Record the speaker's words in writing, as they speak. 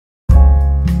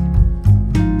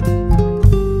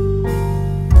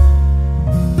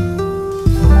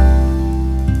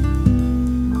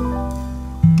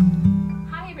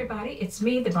It's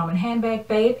me, the Brahmin Handbag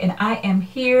Babe, and I am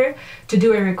here to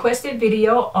do a requested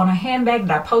video on a handbag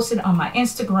that I posted on my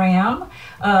Instagram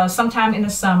sometime in the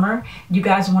summer. You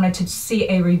guys wanted to see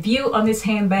a review on this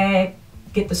handbag,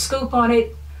 get the scoop on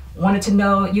it.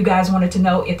 You guys wanted to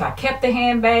know if I kept the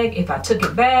handbag, if I took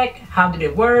it back, how did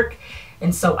it work?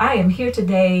 And so I am here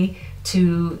today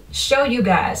to show you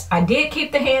guys. I did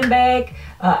keep the handbag.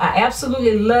 I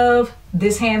absolutely love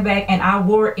this handbag and I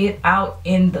wore it out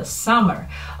in the summer.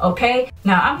 Okay,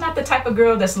 now I'm not the type of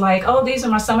girl that's like, oh, these are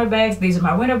my summer bags, these are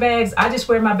my winter bags, I just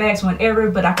wear my bags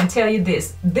whenever. But I can tell you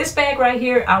this bag right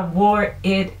here, I wore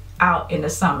it out in the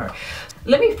summer.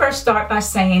 Let me first start by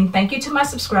saying thank you to my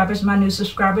subscribers, my new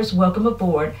subscribers. Welcome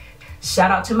aboard.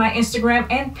 Shout out to my Instagram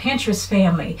and Pinterest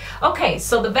family. Okay,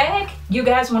 so the bag you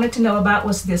guys wanted to know about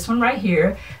was this one right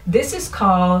here. This is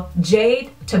called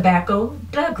Jade Tobacco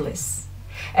Douglas.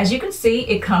 As you can see,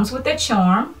 it comes with a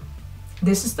charm.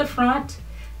 This is the front,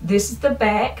 this is the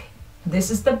back,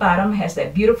 this is the bottom. It has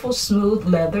that beautiful smooth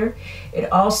leather.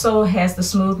 It also has the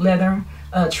smooth leather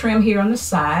trim here on the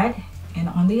side and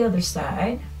on the other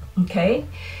side. Okay,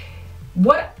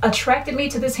 what attracted me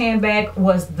to this handbag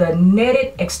was the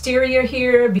netted exterior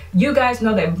here. You guys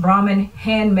know that Brahmin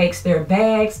hand makes their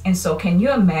bags, and so can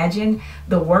you imagine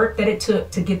the work that it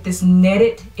took to get this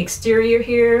netted exterior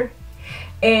here?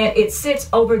 And it sits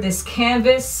over this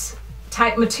canvas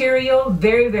type material,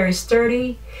 very, very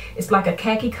sturdy. It's like a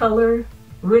khaki color,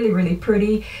 really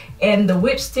pretty. And the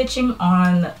whip stitching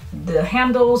on the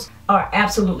handles are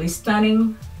absolutely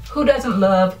stunning. Who doesn't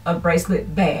love a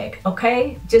bracelet bag?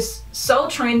 Okay, just so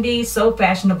trendy, so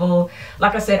fashionable.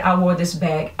 Like I said, I wore this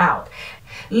bag out.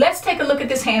 Let's take a look at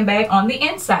this handbag on the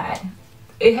inside.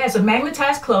 It has a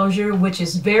magnetized closure, which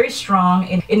is very strong,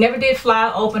 and it never did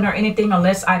fly open or anything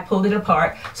unless I pulled it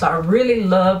apart. So I really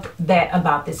loved that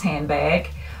about this handbag.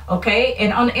 Okay,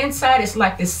 and on the inside it's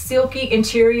like this silky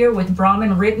interior with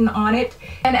Brahmin written on it.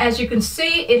 And as you can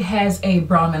see, it has a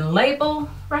Brahmin label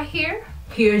right here.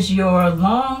 Here's your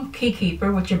long key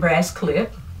keeper with your brass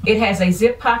clip. It has a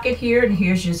zip pocket here, and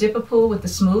here's your zipper pull with the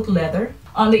smooth leather.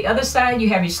 On the other side, you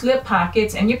have your slip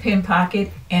pockets and your pin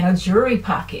pocket and a jewelry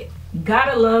pocket.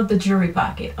 Gotta love the jewelry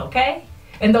pocket, okay?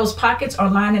 And those pockets are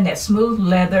lined in that smooth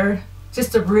leather.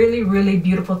 Just a really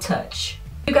beautiful touch.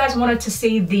 You guys wanted to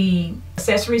see the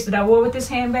accessories that I wore with this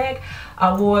handbag.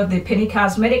 I wore the penny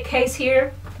cosmetic case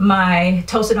here, my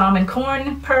toasted almond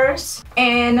corn purse,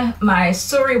 and my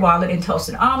suri wallet in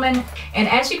toasted almond. And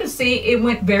as you can see, it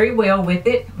went very well with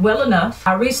it, well enough.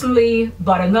 I recently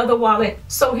bought another wallet.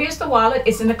 So here's the wallet.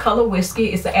 It's in the color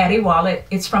whiskey. It's the Addy wallet.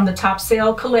 It's from the Top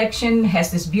Sale collection. It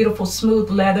has this beautiful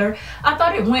smooth leather. I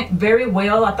thought it went very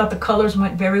well. I thought the colors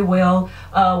went very well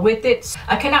with it.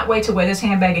 I cannot wait to wear this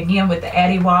handbag again with the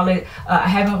Addy wallet. I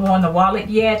haven't worn the wallet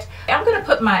yet. I'm gonna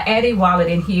put my Addy wallet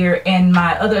in here and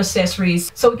my other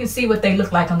accessories so we can see what they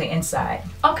look like on the inside.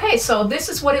 Okay, so this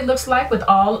is what it looks like with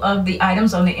all of the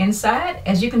items on the inside.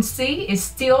 As you can see, it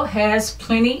still has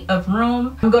plenty of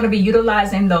room. I'm going to be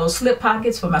utilizing those slip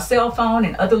pockets for my cell phone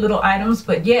and other little items,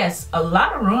 but yes, a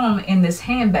lot of room in this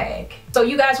handbag. So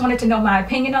you guys wanted to know my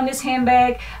opinion on this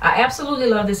handbag. I absolutely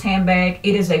love this handbag.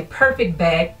 It is a perfect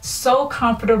bag, so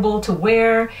comfortable to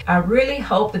wear. I really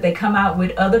hope that they come out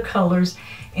with other colors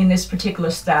in this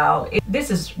particular style. This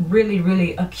is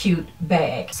really a cute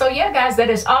bag. So yeah guys, that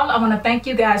is all. I want to thank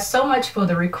you guys so much for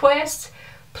the request.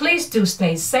 Please do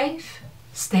stay safe,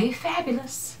 stay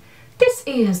fabulous. This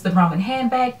is the Brahmin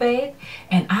Handbag Babe,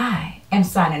 and I am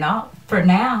signing off for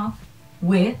now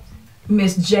with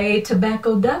Miss Jade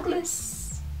Tobacco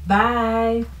Douglas.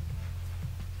 Bye.